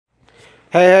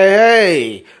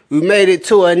Hey, we made it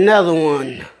to another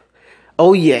one.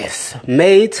 Oh yes,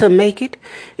 made to make it.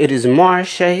 It is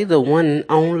Marche, the one and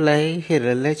only, here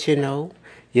to let you know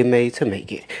you're made to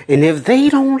make it. And if they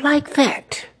don't like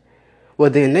that, well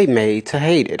then they made to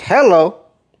hate it. Hello.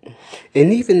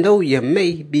 And even though you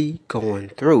may be going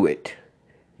through it,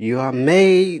 you are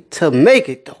made to make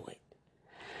it through it.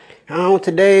 On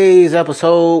today's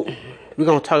episode, we're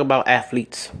going to talk about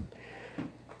athletes.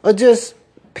 Or just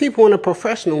people in the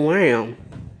professional realm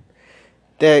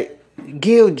that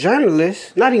give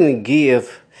journalists, not even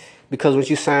give, because once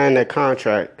you sign that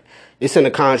contract, it's in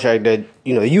the contract that,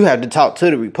 you have to talk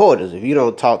to the reporters. If you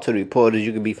don't talk to the reporters,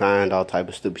 you could be fined, all type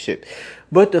of stupid shit.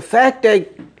 But the fact that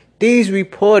these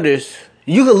reporters,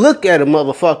 you can look at a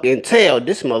motherfucker and tell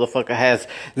this motherfucker has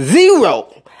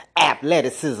zero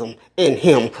athleticism in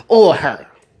him or her.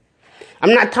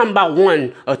 I'm not talking about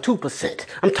 1 or 2%.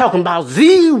 I'm talking about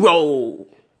zero.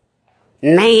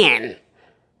 Man.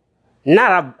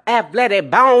 Not a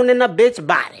athletic bone in a bitch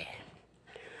body.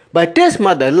 But this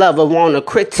mother lover want to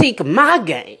critique my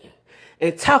game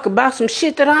and talk about some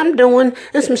shit that I'm doing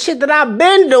and some shit that I've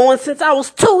been doing since I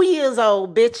was 2 years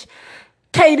old, bitch.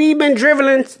 KD been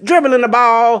dribbling the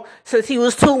ball since he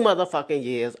was 2 motherfucking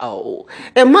years old.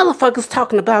 And motherfuckers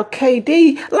talking about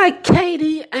KD like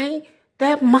KD ain't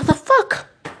that motherfucker.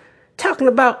 Talking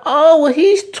about,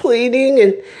 he's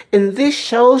tweeting and this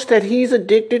shows that he's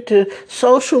addicted to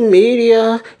social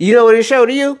media. You know what it showed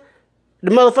to you?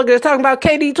 The motherfucker that's talking about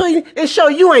KD tweeting, it show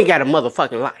you ain't got a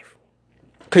motherfucking life.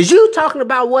 Cause you talking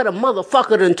about what a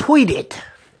motherfucker done tweeted.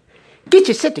 Get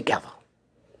your shit together.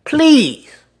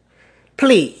 Please.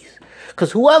 Please.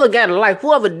 Cause whoever got a life,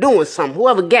 whoever doing something,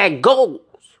 whoever got goals.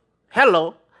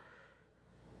 Hello.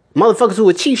 Motherfuckers who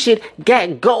achieve shit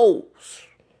got goals.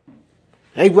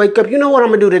 They wake up, you know what I'm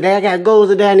going to do today? I got goals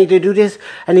today. I need to do this.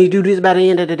 I need to do this by the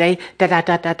end of the day.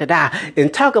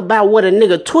 And talk about what a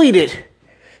nigga tweeted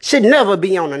should never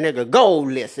be on a nigga goal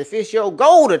list. If it's your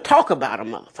goal to talk about a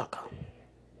motherfucker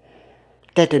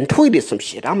that done tweeted some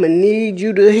shit, I'm going to need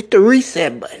you to hit the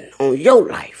reset button on your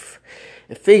life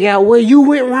and figure out where you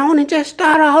went wrong and just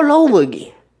start all over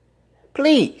again.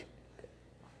 Please.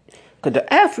 Because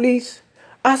the athletes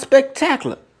are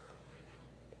spectacular.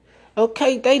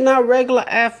 Okay, they not regular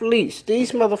athletes.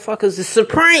 These motherfuckers is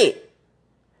supreme.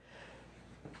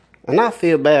 And I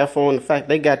feel bad for them, the fact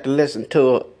they got to listen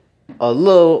to a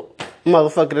little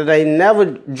motherfucker that they never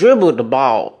dribbled the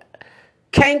ball.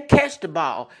 Can't catch the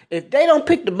ball. If they don't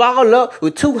pick the ball up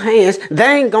with 2 hands, they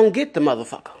ain't gonna get the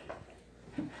motherfucker.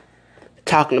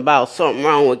 Talking about something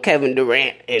wrong with Kevin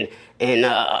Durant and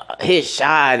his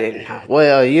shot and,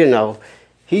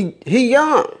 he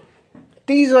young.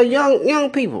 These are young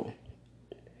people.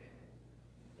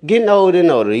 Getting older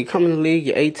and older. You come in the league,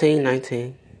 you're 18,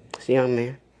 19. It's a young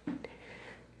man.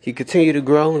 You continue to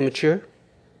grow and mature.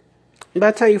 And by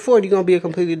the time you're 40, you're going to be a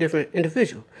completely different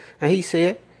individual. And he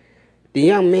said the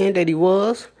young man that he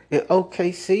was in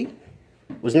OKC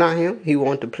was not him. He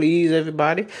wanted to please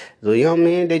everybody. The young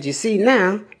man that you see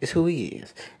now is who he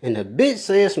is. And the bitch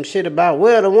said some shit about,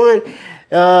 the one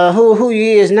who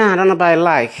he is now, don't nobody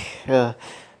like.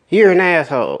 You're an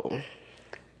asshole.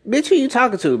 Bitch, who you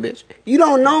talking to, bitch? You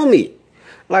don't know me.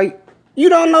 Like, you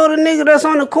don't know the nigga that's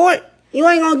on the court. You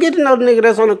ain't gonna get to know the nigga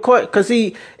that's on the court because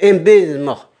he in business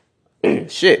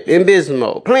mode. Shit, in business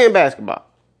mode. Playing basketball.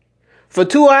 For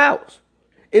 2 hours.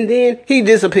 And then he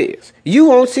disappears. You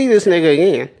won't see this nigga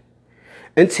again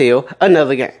until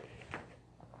another game.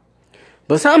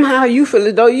 But somehow you feel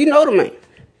as though you know the man.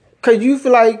 Because you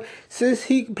feel like since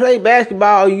he can play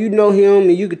basketball, you know him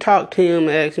and you can talk to him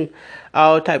and ask him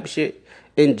all type of shit.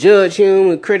 And judge him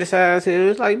and criticize him.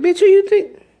 It's like, bitch, who you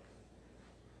think?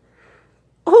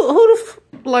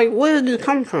 Where did this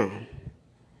come from?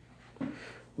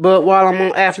 But while I'm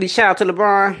on athlete, shout out to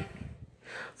LeBron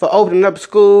for opening up a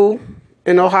school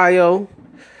in Ohio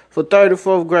for 3rd and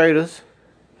 4th graders.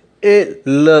 It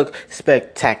looked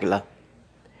spectacular.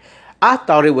 I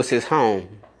thought it was his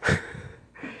home.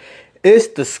 It's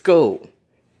the school.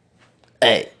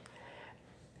 Hey.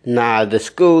 Nah, the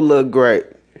school looked great.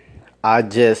 I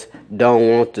just don't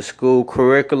want the school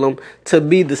curriculum to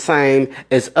be the same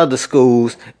as other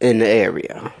schools in the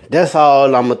area. That's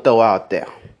all I'm going to throw out there.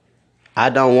 I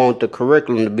don't want the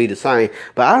curriculum to be the same.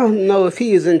 But I don't know if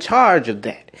he is in charge of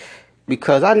that.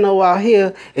 Because I know out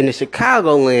here in the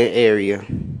Chicagoland area,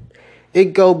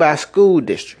 it go by school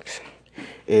districts.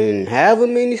 And however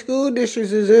many school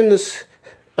districts is in this,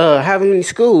 however many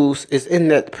schools is in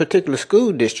that particular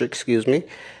school district,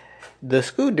 the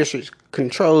school district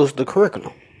controls the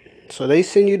curriculum. So they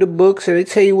send you the books and they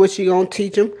tell you what you're going to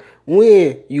teach them,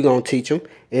 when you gonna teach them.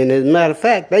 And as a matter of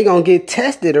fact, they gonna get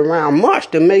tested around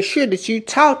March to make sure that you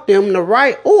taught them the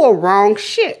right or wrong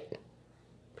shit.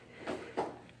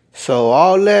 So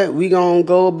all that, we gonna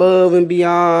go above and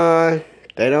beyond.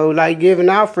 They don't like giving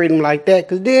out freedom like that,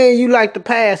 because then you like to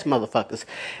pass motherfuckers.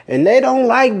 And they don't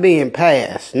like being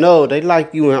passed. No, they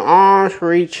like you in arm's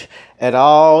reach at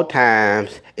all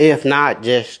times, if not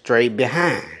just straight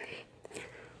behind.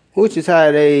 Which is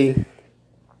how they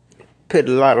put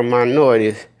a lot of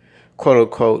minorities, quote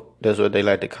unquote, that's what they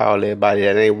like to call everybody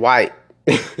that ain't white.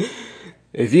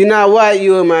 If you're not white,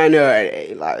 you're a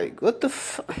minority. Like, what the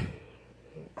fuck?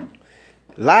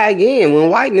 Lie again, when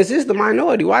whiteness is the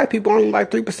minority. White people only like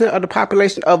 3% of the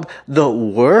population of the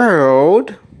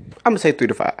world. I'm going to say 3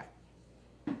 to 5.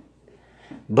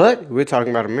 But we're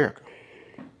talking about America.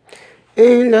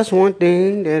 And that's one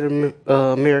thing that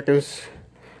Americans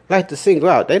like to single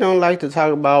out. They don't like to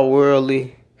talk about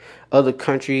worldly other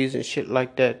countries and shit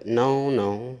like that.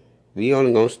 No. We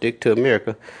only going to stick to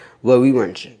America where we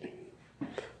run shit.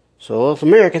 So us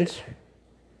Americans,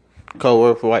 code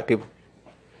word for white people,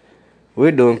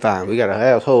 we're doing fine. We got an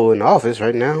asshole in the office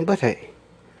right now, but hey,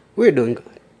 we're doing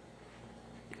good.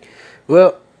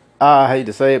 Well, I hate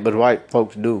to say it, but white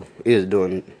folks they're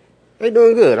doing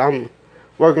good. I'm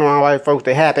working around white folks,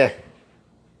 they happy.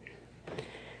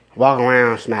 Walking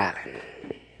around smiling.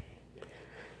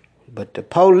 But the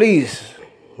police,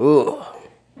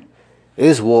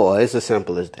 it's war. It's as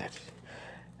simple as that.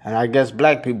 And I guess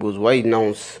black people was waiting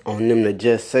on them to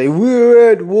just say,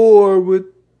 we're at war with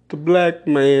the black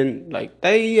man. Like,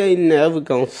 they ain't never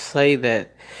gonna say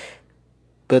that.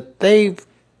 But they've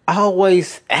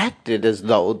always acted as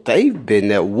though they've been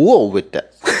at war with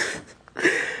us.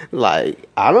 Like,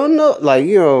 I don't know. Like,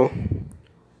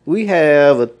 we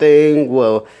have a thing,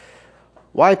 well,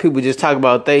 white people just talk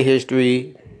about their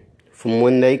history from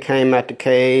when they came out the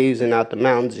caves and out the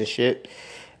mountains and shit.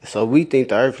 So we think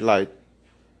the earth is like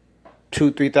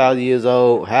 2,000-3,000 years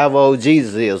old. However old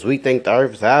Jesus is, we think the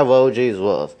earth is however old Jesus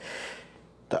was.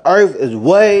 The earth is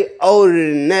way older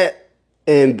than that.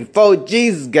 And before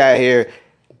Jesus got here,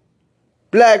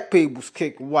 black people's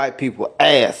kicking white people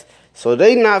ass. So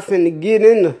they not finna get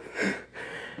into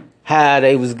how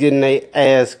they was getting their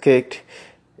ass kicked.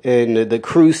 And the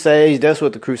Crusades, that's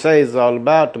what the Crusades is all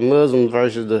about. The Muslims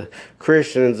versus the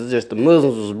Christians. It's just the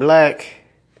Muslims was black.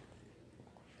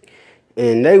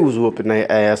 And they was whooping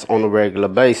their ass on a regular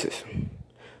basis.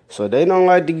 So they don't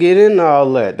like to get into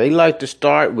all that. They like to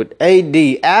start with AD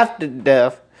after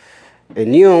death.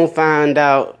 And you don't find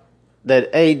out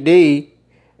that AD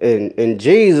and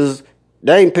Jesus,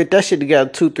 they ain't put that shit together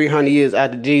 200-300 years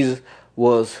after Jesus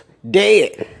was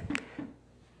dead.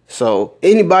 So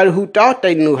anybody who thought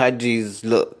they knew how Jesus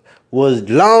looked was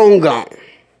long gone.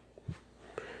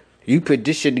 You put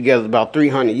this shit together about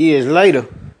 300 years later.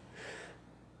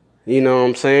 You know what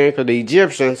I'm saying? Because the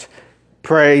Egyptians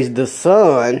praised the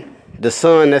sun that's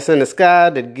in the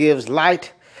sky that gives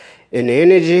light and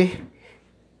energy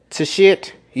to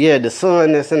shit. Yeah, the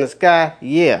sun that's in the sky.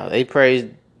 Yeah, they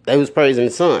was praising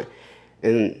the sun.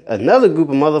 And another group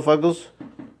of motherfuckers,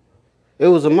 it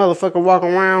was a motherfucker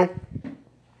walking around.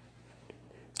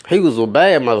 He was a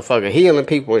bad motherfucker, healing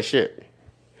people and shit.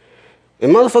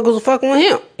 And motherfuckers was fucking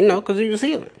with him, because he was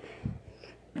healing.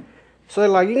 So they're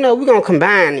like, we're going to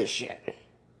combine this shit.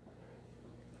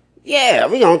 Yeah,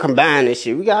 we're going to combine this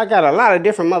shit. I got a lot of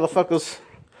different motherfuckers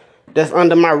that's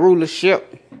under my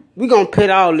rulership. We're going to put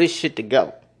all this shit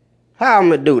together. How I'm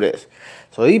going to do this?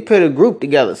 So he put a group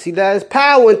together. See, that's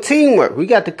power and teamwork. We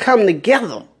got to come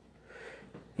together.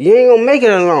 You ain't going to make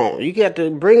it alone. You got to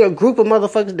bring a group of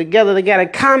motherfuckers together. They got a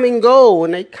common goal.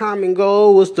 And their common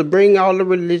goal was to bring all the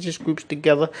religious groups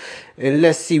together. And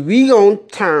let's see, we going to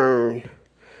turn...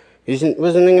 What's the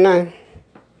nigga name?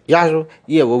 Joshua?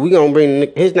 Yeah, well, we gonna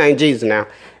bring his name Jesus now.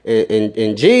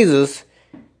 And Jesus,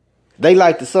 they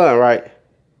like the sun, right?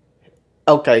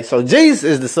 Okay, so Jesus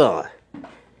is the sun.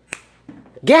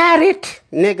 Got it,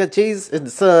 nigga. Jesus is the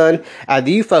son. Either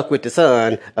you fuck with the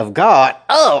son of God,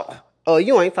 or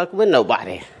you ain't fucking with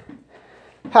nobody.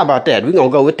 How about that? We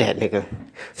gonna go with that, nigga.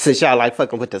 Since y'all like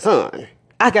fucking with the son.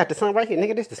 I got the son right here,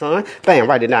 nigga. This the son. Bam,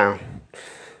 write it down.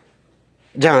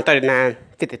 John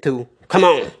 39:52. Come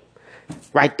on.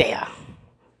 Right there.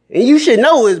 And you should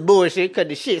know it's bullshit because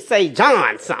the shit say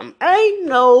John something. Ain't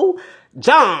no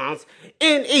Johns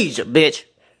in Egypt, bitch.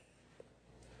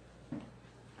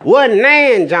 Wasn't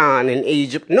Nan John in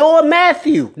Egypt, nor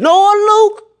Matthew, nor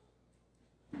Luke.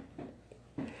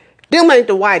 Them ain't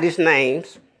the whitest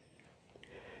names.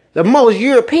 The most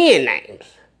European names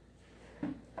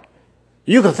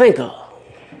you can think of.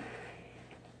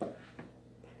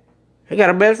 He got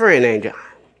a best friend named John.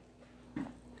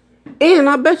 And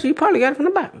I bet you probably got it from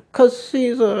the Bible. Because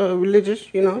she's a religious,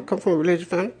 come from a religious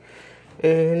family.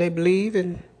 And they believe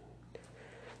in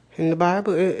the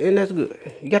Bible, and that's good.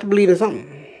 You got to believe in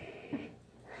something.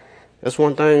 That's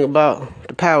one thing about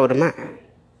the power of the mind.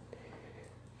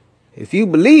 If you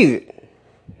believe it,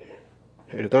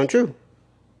 it'll come true.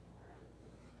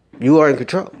 You are in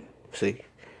control, see.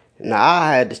 Now,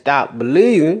 I had to stop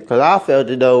believing because I felt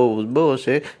as though it was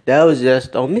bullshit. That was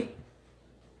just on me,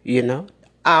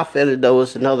 I felt as though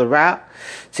it's another route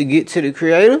to get to the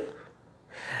Creator.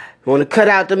 You want to cut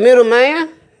out the middleman?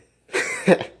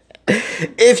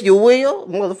 If you will.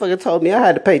 Motherfucker told me I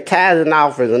had to pay tithes and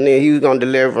offerings, and then he was going to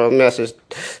deliver a message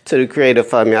to the Creator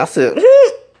for me. I said,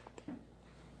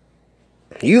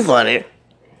 you funny.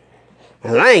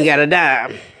 Well, I ain't got a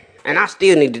dime. And I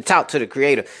still need to talk to the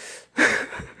Creator.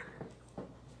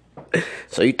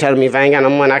 So you telling me if I ain't got no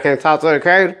money, I can't talk to the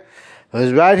Creator?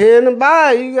 It's right here in the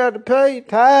Bible. You got to pay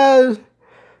tithes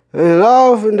and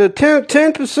offering the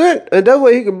 10%. And that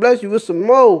way he can bless you with some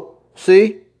more.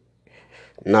 See?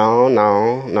 No.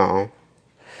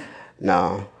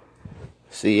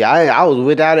 See, I was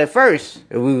without it first.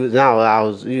 I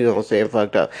was,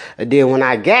 fucked up. And then when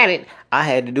I got it, I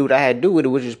had to do what I had to do with it,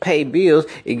 which is pay bills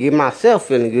and get myself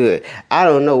feeling good. I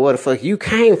don't know where the fuck you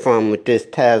came from with this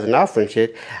tithes and offering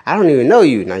shit. I don't even know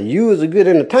you. Now, you was a good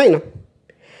entertainer.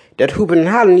 That hooping and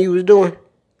hollering you was doing,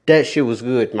 that shit was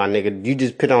good, my nigga. You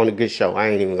just put on a good show. I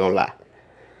ain't even gonna lie.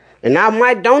 And I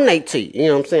might donate to you. You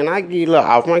know what I'm saying? I give you a little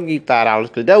off. I give you $5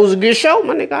 because that was a good show,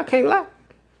 my nigga. I can't lie.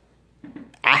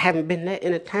 I haven't been that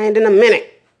entertained in a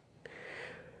minute.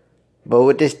 But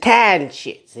with this tithe and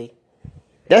shit, see?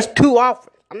 That's 2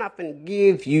 offerings. I'm not finna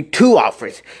give you 2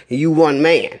 offerings and you one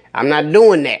man. I'm not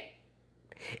doing that.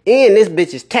 And this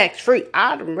bitch is tax-free.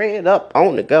 I done read up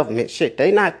on the government shit. They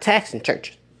not taxing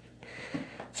churches.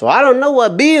 So I don't know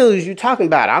what bills you talking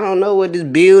about. I don't know what this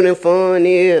building fund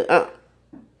is.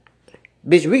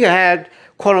 Bitch, we can have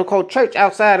quote-unquote church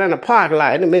outside in the parking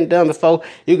lot. It done been done before.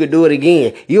 You could do it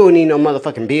again. You don't need no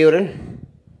motherfucking building.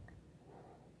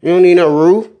 You don't need no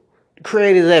roof. The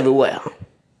Creator's everywhere.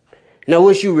 Now,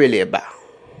 what you really about?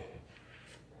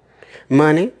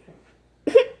 Money.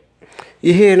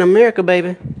 You here in America,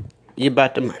 baby. You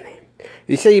about the money.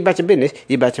 You say you about your business,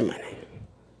 you about your money.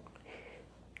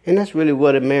 And that's really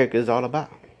what America is all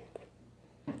about.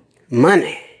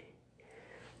 Money.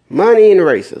 Money and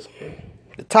racism.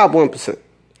 The top 1%.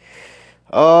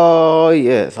 Oh,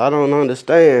 yes. I don't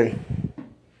understand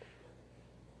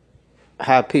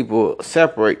how people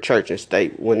separate church and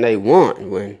state when they want.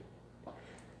 When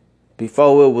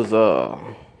before it was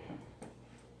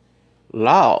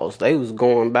laws. They was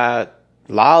going by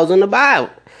laws in the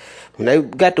Bible. When they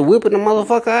got to whipping the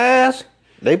motherfucker ass,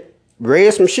 they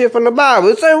read some shit from the Bible.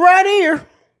 It said right here.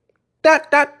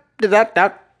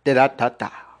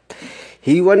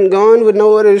 He wasn't going with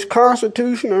no other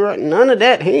constitution or none of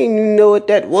that. He didn't even know what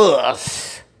that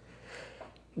was.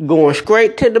 Going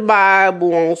straight to the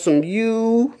Bible on some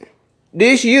you.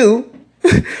 This you.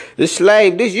 The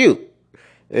slave, this you.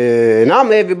 And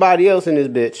I'm everybody else in this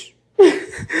bitch.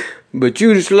 But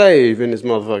you the slave in this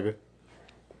motherfucker.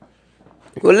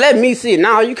 Well, let me see it.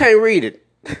 No, you can't read it.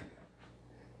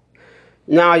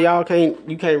 No,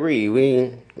 you can't read.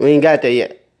 We ain't got there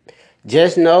yet.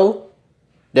 Just know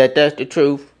that that's the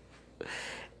truth.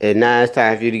 And now it's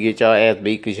time for you to get your ass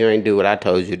beat because you ain't do what I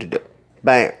told you to do.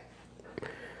 Bam.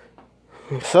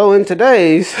 So in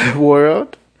today's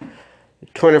world,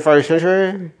 21st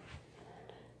century,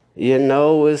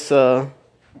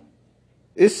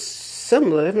 it's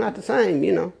similar, if not the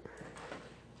same,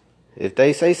 If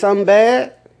they say something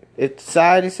bad, if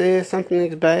society says something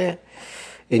is bad,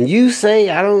 and you say,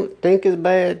 I don't think it's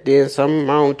bad, then something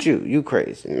wrong with you. You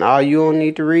crazy. No, you don't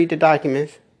need to read the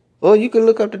documents. Or you can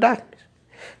look up the documents.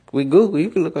 With Google, you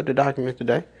can look up the documents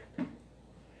today.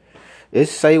 It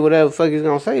say whatever the fuck it's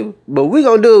going to say. But we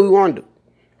going to do what we want to do.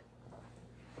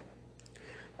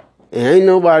 And ain't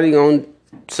nobody going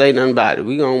to say nothing about it.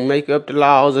 We going to make up the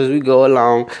laws as we go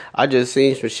along. I just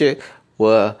seen some shit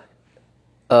where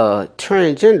a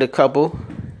transgender couple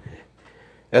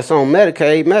that's on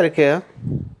Medicare,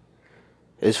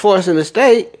 is forcing the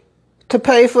state to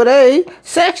pay for their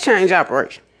sex change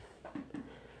operation.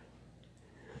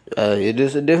 It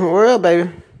is a different world,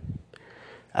 baby.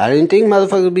 I didn't think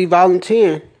motherfuckers would be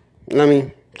volunteering. Let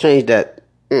me change that.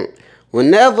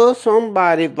 Whenever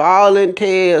somebody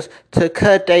volunteers to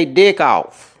cut their dick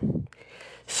off,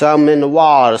 something in the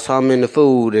water, something in the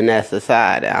food in that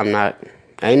society,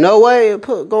 ain't no way of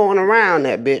going around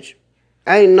that, bitch.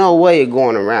 Ain't no way of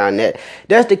going around that.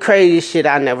 That's the craziest shit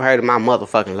I never heard in my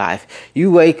motherfucking life.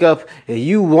 You wake up and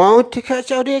you want to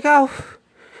cut your dick off?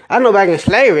 I know back in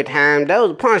slavery time, that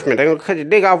was a punishment. They gonna cut your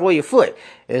dick off with your foot.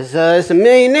 It's a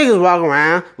million niggas walking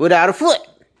around without a foot,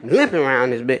 limping around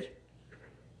this bitch.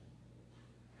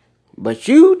 But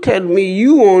you telling me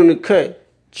you want to cut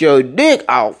your dick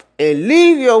off and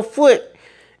leave your foot,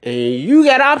 and you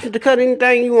got options to cut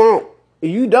anything you want.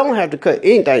 You don't have to cut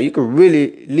anything. You can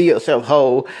really leave yourself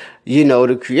whole. You know,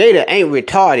 the creator ain't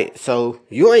retarded, so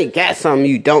you ain't got something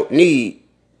you don't need.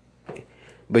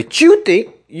 But you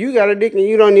think you got a dick and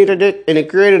you don't need a dick, and the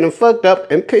creator done fucked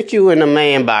up and put you in a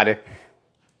man body.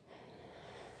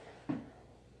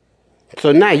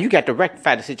 So now you got to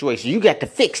rectify the situation. You got to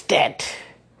fix that.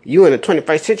 You in the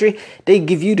 21st century, they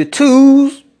give you the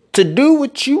tools to do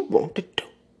what you want to do.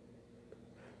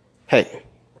 Hey,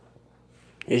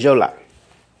 it's your life.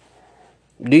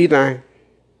 Do your thing.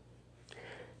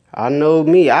 I know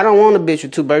me. I don't want a bitch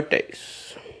with 2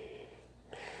 birthdays.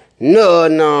 No.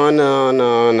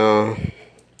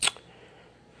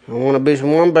 I want a bitch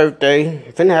with 1 birthday.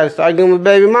 I'm finna have to start getting with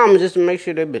baby mama just to make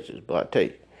sure they're bitches. But I tell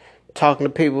you, talking to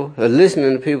people, or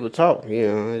listening to people talk, you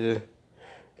know,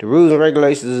 the rules and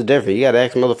regulations is different. You gotta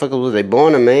ask motherfuckers, was they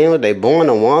born a man? Was they born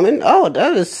a woman? Oh,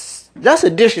 that's a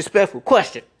disrespectful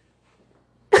question.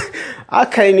 I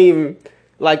can't even,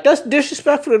 like, that's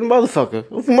disrespectful to the motherfucker.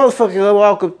 If a motherfucker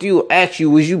walk up to you and ask you,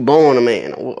 was you born a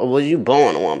man or was you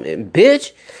born a woman?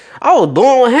 Bitch, I was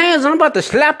born with hands and I'm about to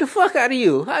slap the fuck out of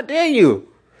you. How dare you?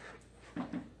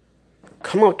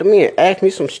 Come up to me and ask me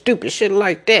some stupid shit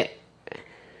like that.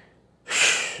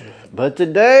 But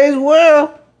today's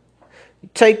world, you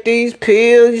take these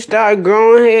pills, you start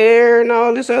growing hair and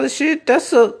all this other shit.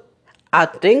 I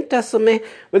think that's a man.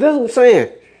 But that's what I'm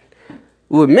saying.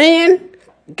 Would men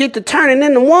get to turning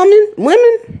into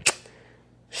women?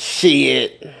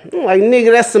 Shit. I'm like,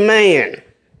 nigga, that's a man.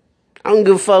 I don't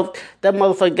give a fuck. That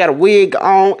motherfucker got a wig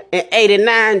on and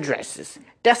 89 dresses.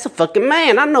 That's a fucking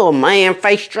man. I know a man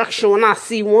face structure when I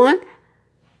see one.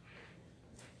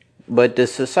 But the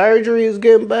surgery is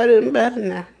getting better and better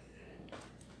now.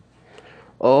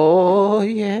 Oh,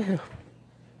 yeah.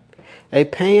 They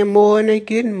paying more and they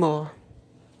getting more.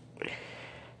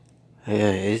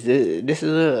 Yeah, this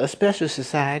is a special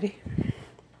society.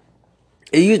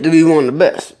 It used to be one of the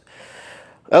best.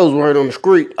 I was word on the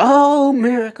street. Oh,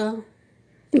 America.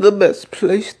 The best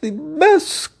place, the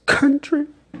best country.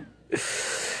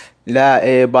 Now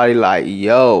everybody like,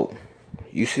 yo,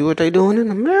 you see what they doing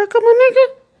in America, my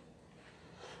nigga?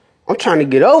 I'm trying to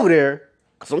get over there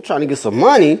because I'm trying to get some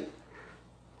money.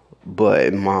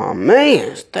 But my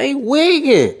mans, they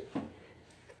wigging.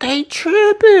 They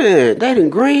tripping. They done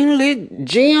greenlit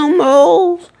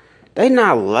GMOs. They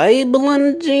not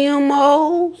labeling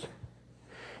GMOs.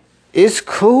 It's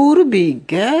cool to be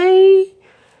gay.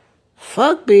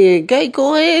 Fuck being gay.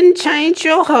 Go ahead and change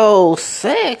your whole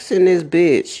sex in this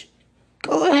bitch.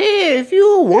 Go ahead. If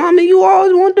you a woman, you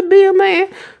always want to be a man.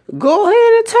 Go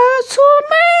ahead and turn to a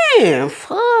man.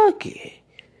 Fuck it.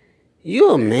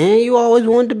 You a man, you always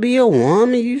wanted to be a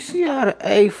woman. You see how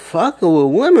they fucking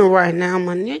with women right now,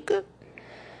 my nigga.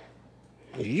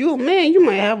 If you a man, you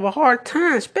might have a hard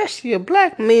time, especially a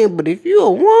black man. But if you a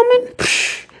woman,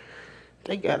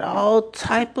 they got all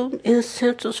type of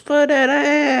incentives for that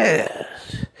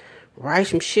ass. Write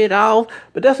some shit off.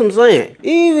 But that's what I'm saying.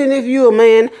 Even if you a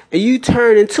man and you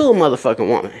turn into a motherfucking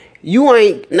woman, you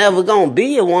ain't never gonna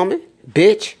be a woman,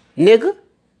 bitch, nigga.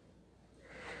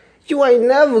 You ain't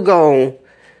never gonna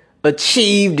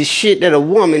achieve the shit that a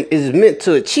woman is meant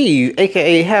to achieve,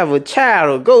 aka have a child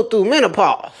or go through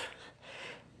menopause.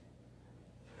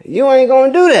 You ain't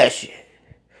gonna do that shit.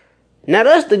 Now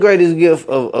that's the greatest gift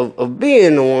of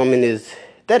being a woman, is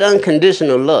that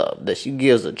unconditional love that she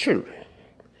gives her children.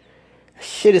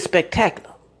 Shit is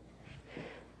spectacular.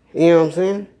 You know what I'm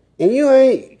saying? And you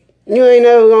ain't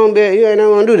never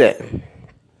gonna do that.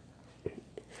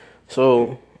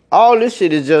 So all this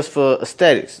shit is just for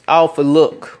aesthetics, all for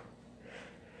look.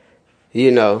 You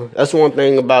know, that's one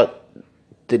thing about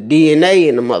the DNA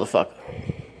in the motherfucker.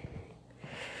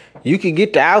 You can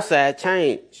get the outside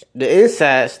change, the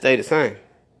inside stay the same.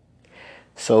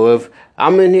 So if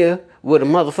I'm in here with a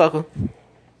motherfucker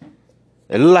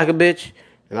that look like a bitch,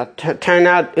 and I turn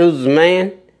out it was a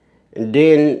man, and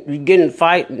then we get in a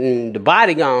fight and the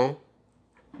body gone,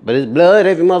 but it's blood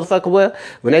every motherfucker well,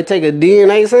 when they take a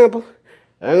DNA sample,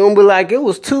 they're gonna be like, it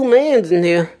was 2 mans in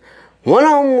here. One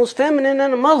of them was feminine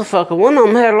than a motherfucker. One of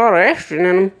them had a lot of estrogen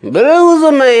in them. But it was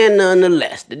a man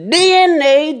nonetheless. The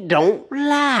DNA don't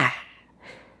lie.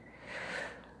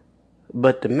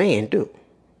 But the man do.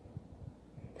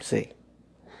 See.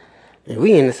 And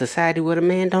we in a society where the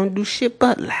man don't do shit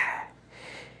but lie.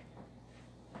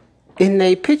 And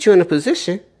they put you in a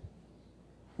position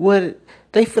what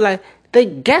they feel like they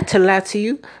got to lie to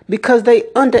you because they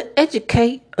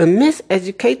undereducate or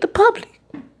miseducate the public.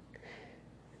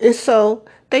 And so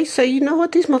they say, you know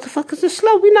what, these motherfuckers are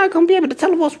slow. We're not going to be able to tell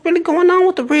them what's really going on,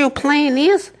 what the real plan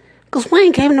is. Because we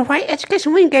ain't gave them the right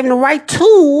education. We ain't gave them the right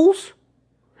tools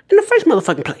in the first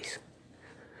motherfucking place.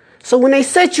 So when they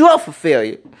set you up for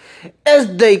failure,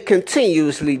 as they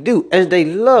continuously do, as they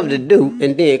love to do,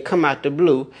 and then come out the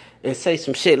blue and say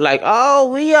some shit like,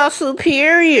 oh, we are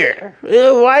superior.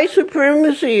 White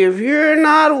supremacy. If you're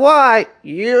not white,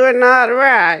 you're not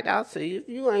right. I'll say, if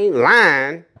you ain't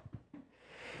lying,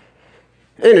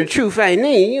 and the truth ain't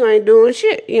in you ain't doing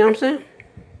shit. You know what I'm saying?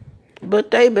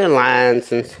 But they been lying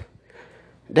since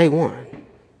day one.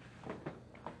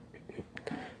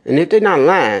 And if they're not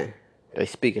lying, they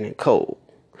speaking in code.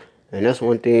 And that's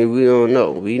one thing we don't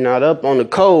know. We not up on the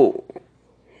code.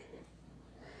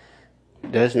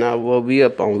 That's not what we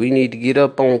up on. We need to get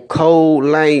up on code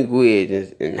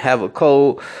language and have a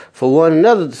code for one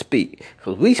another to speak.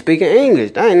 Because we speak in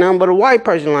English. That ain't nothing but a white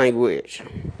person language.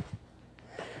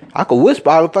 I could whisper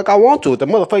all the fuck I want to. If the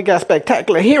motherfucker got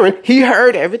spectacular hearing, he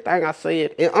heard everything I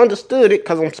said and understood it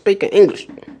because I'm speaking English.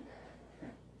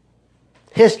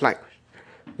 His language.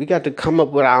 We got to come up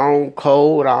with our own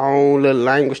code, our own little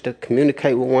language to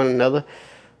communicate with one another.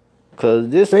 Because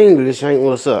this English ain't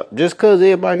what's up. Just because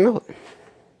everybody know it.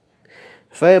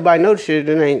 If everybody know the shit,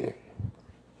 it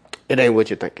ain't what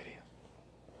you think it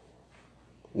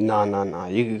is. Nah.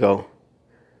 You can go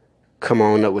come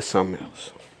on up with something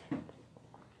else.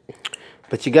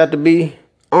 But you got to be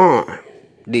armed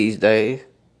these days.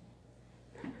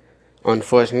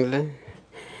 Unfortunately.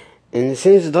 And it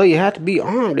seems as though you have to be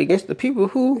armed against the people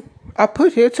who are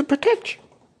put here to protect you.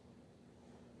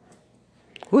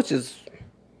 Which is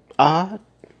odd.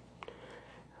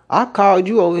 I called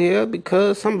you over here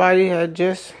because somebody had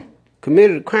just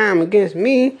committed a crime against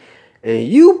me. And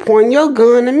you point your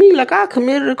gun at me like I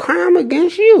committed a crime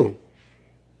against you.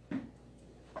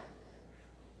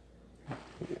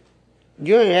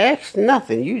 You ain't asked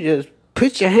nothing. You just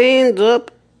put your hands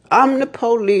up. I'm the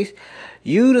police.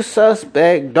 You the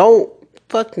suspect. Don't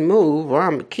fucking move or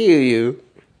I'm gonna kill you.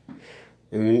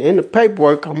 And in the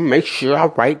paperwork, I'm gonna make sure I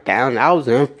write down I was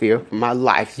in fear for my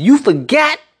life. You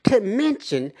forgot to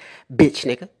mention, bitch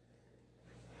nigga,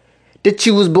 that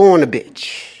you was born a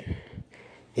bitch.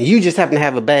 And you just happen to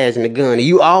have a badge and a gun. And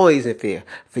you always in fear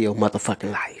for your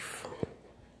motherfucking life.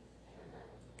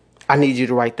 I need you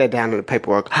to write that down in the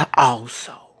paperwork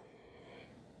also.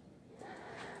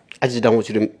 I just don't want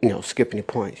you to, skip any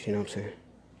points, you know what I'm saying?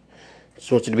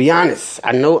 Just want you to be honest.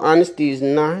 I know honesty is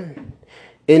not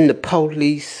in the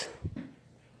police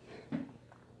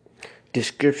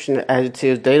description of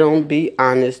adjectives. They don't be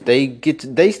honest.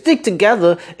 They stick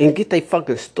together and get their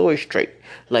fucking story straight.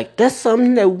 Like, that's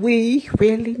something that we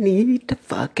really need to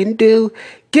fucking do.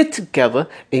 Get together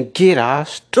and get our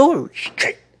story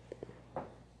straight.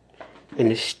 And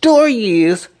the story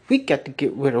is, we got to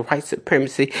get rid of white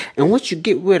supremacy. And once you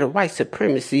get rid of white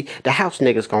supremacy, the house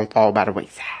niggas gonna fall by the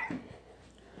wayside.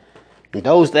 And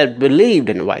those that believed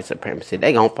in the white supremacy,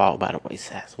 they gonna fall by the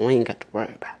wayside. So we ain't got to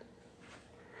worry about it.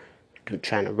 Dude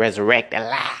trying to resurrect a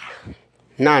lie.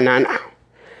 No.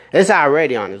 It's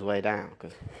already on his way down.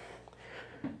 Cause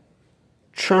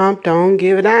Trump don't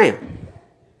give a damn.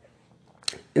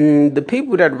 And the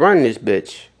people that run this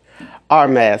bitch are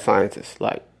mad scientists.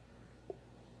 Like,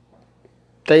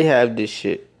 they have this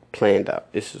shit planned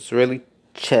out. This is really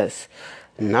chess,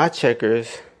 not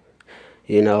checkers.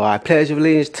 I pledge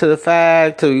allegiance to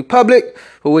the republic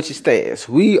for which it stands.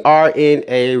 We are in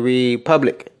a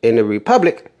republic. In a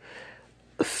republic,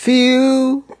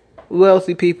 few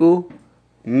wealthy people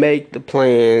make the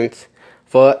plans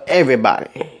for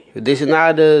everybody. This is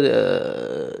not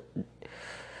a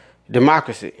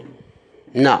democracy.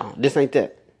 No, this ain't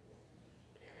that.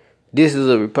 This is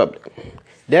a republic.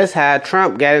 That's how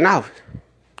Trump got in office.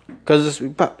 Because it's a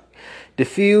republic. The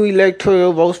few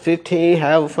electoral votes, 15,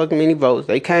 however fucking many votes,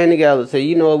 they came together and said,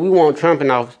 you know what, we want Trump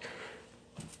in office.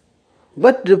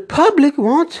 But the public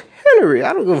wants Hillary.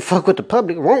 I don't give a fuck what the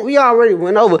public want. We already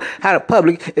went over how the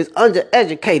public is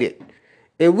undereducated.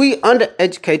 And we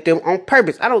undereducate them on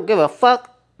purpose. I don't give a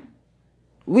fuck.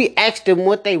 We ask them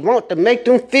what they want to make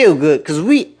them feel good. Because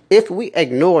if we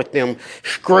ignored them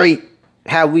straight,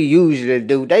 how we usually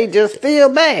do, they just feel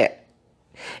bad.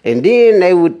 And then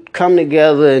they would come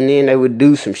together and then they would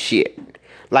do some shit.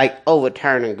 Like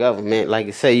overturning government, like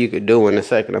you say you could do in the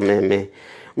Second Amendment.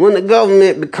 When the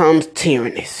government becomes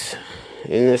tyrannous.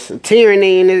 And it's a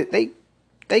tyranny and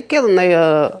they killing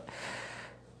their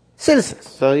citizens.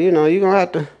 So, you're going to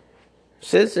have to,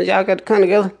 citizens, y'all got to come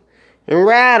together and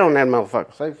ride on that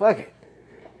motherfucker. Say, fuck it.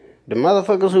 The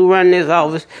motherfuckers who run this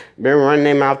office been running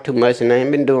their mouth too much and they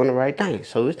ain't been doing the right thing.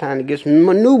 So it's time to get some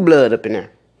new blood up in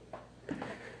there.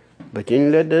 But you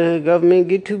didn't let the government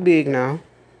get too big now.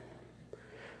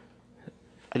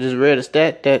 I just read a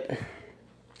stat that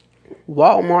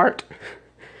Walmart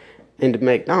and the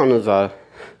McDonald's are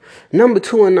number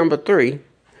 2 and number 3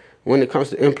 when it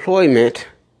comes to employment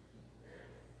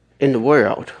in the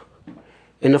world.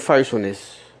 And the first one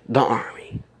is the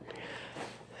Army.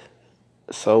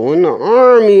 So when the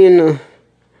Army and the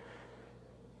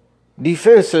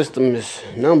defense system is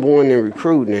number 1 in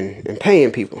recruiting and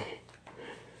paying people,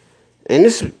 and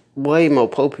this is way more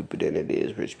poor people than it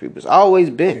is rich people. It's always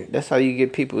been. That's how you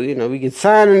get people, we get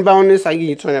signing bonus. I give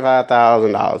you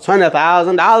 $25,000.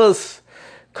 $20,000.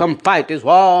 Come fight this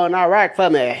war in Iraq for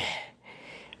me.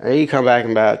 And you come back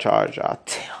and buy a charger. I'll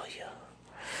tell you.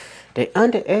 They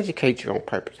undereducate you on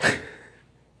purpose.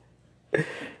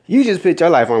 You just put your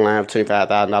life on line for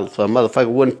 $25,000 so a motherfucker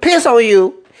wouldn't piss on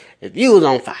you if you was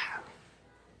on fire.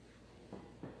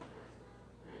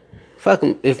 Fuck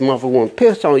them. If motherfucker won't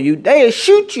piss on you, they'll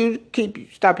shoot you to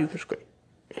stop you from screaming.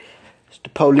 That's the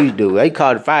police do. They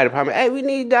call the fire department. Hey, we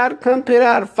need y'all to come put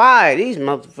out a fire. These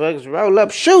motherfuckers roll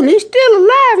up shooting. He's still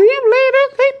alive. And you believe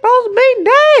this? He's supposed to be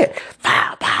dead.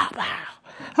 Pow, pow, pow.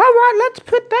 All right, let's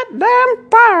put that damn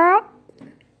fire out.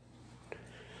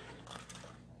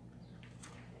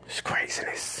 It's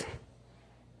craziness.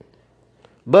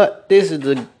 But this is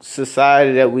the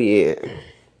society that we in.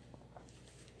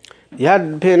 You have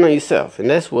to depend on yourself. And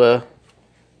that's where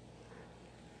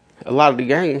a lot of the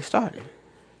gangs started.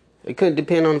 They couldn't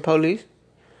depend on the police.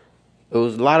 There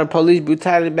was a lot of police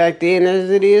brutality back then as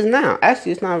it is now.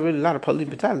 Actually, it's not really a lot of police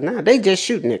brutality now. They just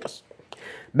shoot niggas.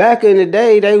 Back in the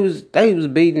day, they was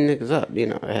beating niggas up. They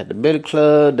had the billy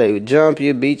club. They would jump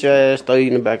you, beat your ass, throw you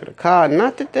in the back of the car.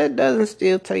 Not that doesn't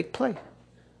still take place.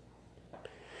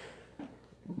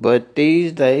 But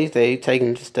these days, they taking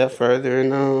it a step further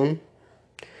and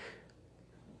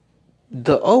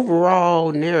the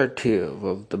overall narrative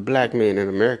of the black man in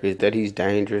America is that he's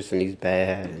dangerous and he's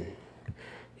bad and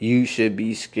you should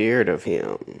be scared of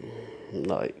him.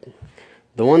 Like,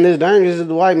 the one that's dangerous is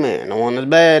the white man. The one that's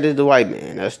bad is the white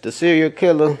man. That's the serial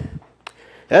killer.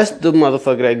 That's the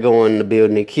motherfucker that go in the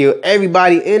building and kill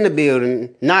everybody in the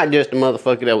building, not just the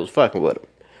motherfucker that was fucking with him.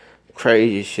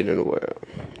 Crazy shit in the world.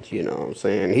 You know what I'm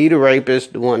saying? He the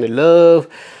rapist, the one that love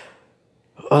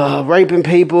raping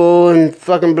people and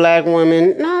fucking black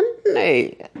women. No,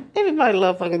 hey, everybody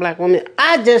love fucking black women.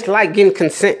 I just like getting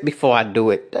consent before I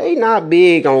do it. They not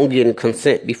big on getting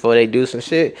consent before they do some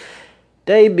shit.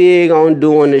 They big on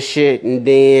doing the shit and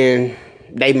then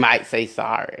they might say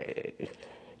sorry.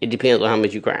 It depends on how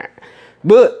much you cry.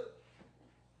 But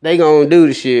they gonna do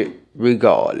the shit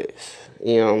regardless.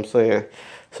 You know what I'm saying?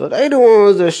 So they the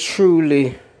ones that's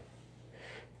truly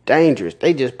dangerous.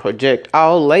 They just project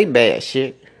all they bad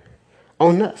shit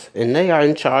on us. And they are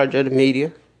in charge of the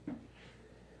media.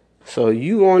 So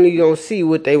you only gonna see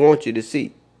what they want you to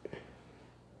see.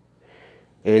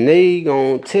 And they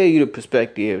gonna tell you the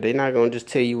perspective. They not gonna just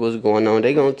tell you what's going on.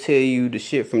 They gonna tell you the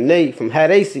shit from how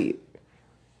they see it.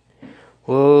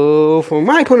 Well, from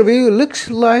my point of view, it looks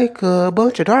like a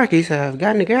bunch of darkies have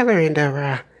gotten together and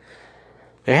they're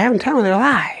having time of their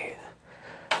life.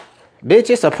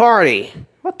 Bitch, it's a party.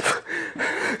 What the?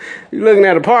 You're looking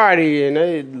at a party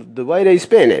and the way they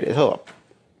spend it is horrible.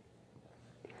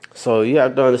 So you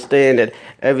have to understand that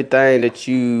everything that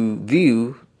you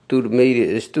view through the media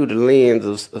is through the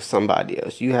lens of somebody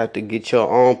else. You have to get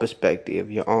your own perspective,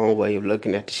 your own way of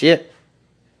looking at the shit.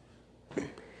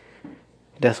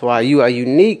 That's why you are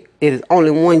unique. It is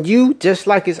only one you, just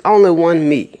like it's only one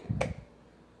me.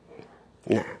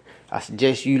 Now, I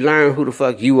suggest you learn who the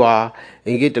fuck you are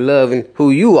and get to loving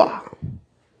who you are.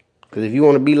 Because if you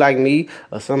want to be like me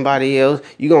or somebody else,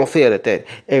 you're going to fail at that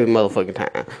every motherfucking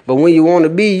time. But when you want to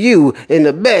be you and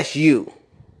the best you,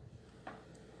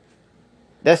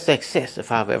 that's success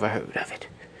if I've ever heard of it.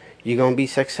 You're going to be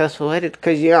successful at it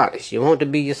because you're honest. You want to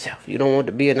be yourself. You don't want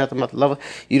to be another mother lover.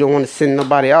 You don't want to send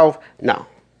nobody off. No.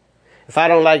 If I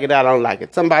don't like it, I don't like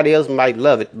it. Somebody else might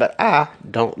love it, but I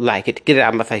don't like it. Get it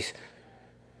out of my face.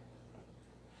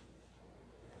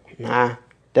 Nah,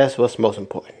 that's what's most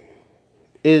important.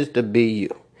 Is to be you.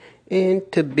 And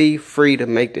to be free to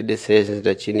make the decisions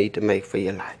that you need to make for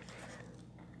your life.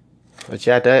 But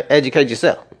you have to educate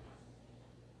yourself.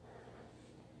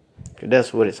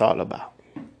 That's what it's all about.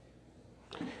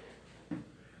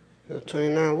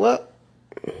 29, well,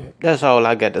 that's all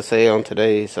I got to say on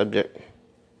today's subject.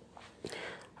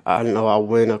 I know I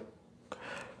went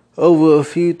over a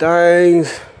few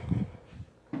things,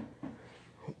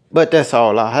 but that's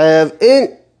all I have.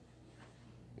 And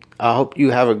I hope you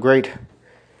have a great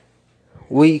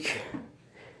week.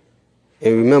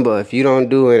 And remember, if you don't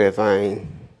do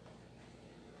anything,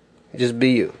 just be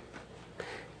you.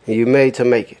 And you're made to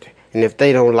make it. And if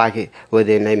they don't like it, well,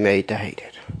 then they made to hate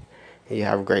it. And you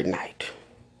have a great night.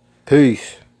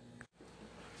 Peace.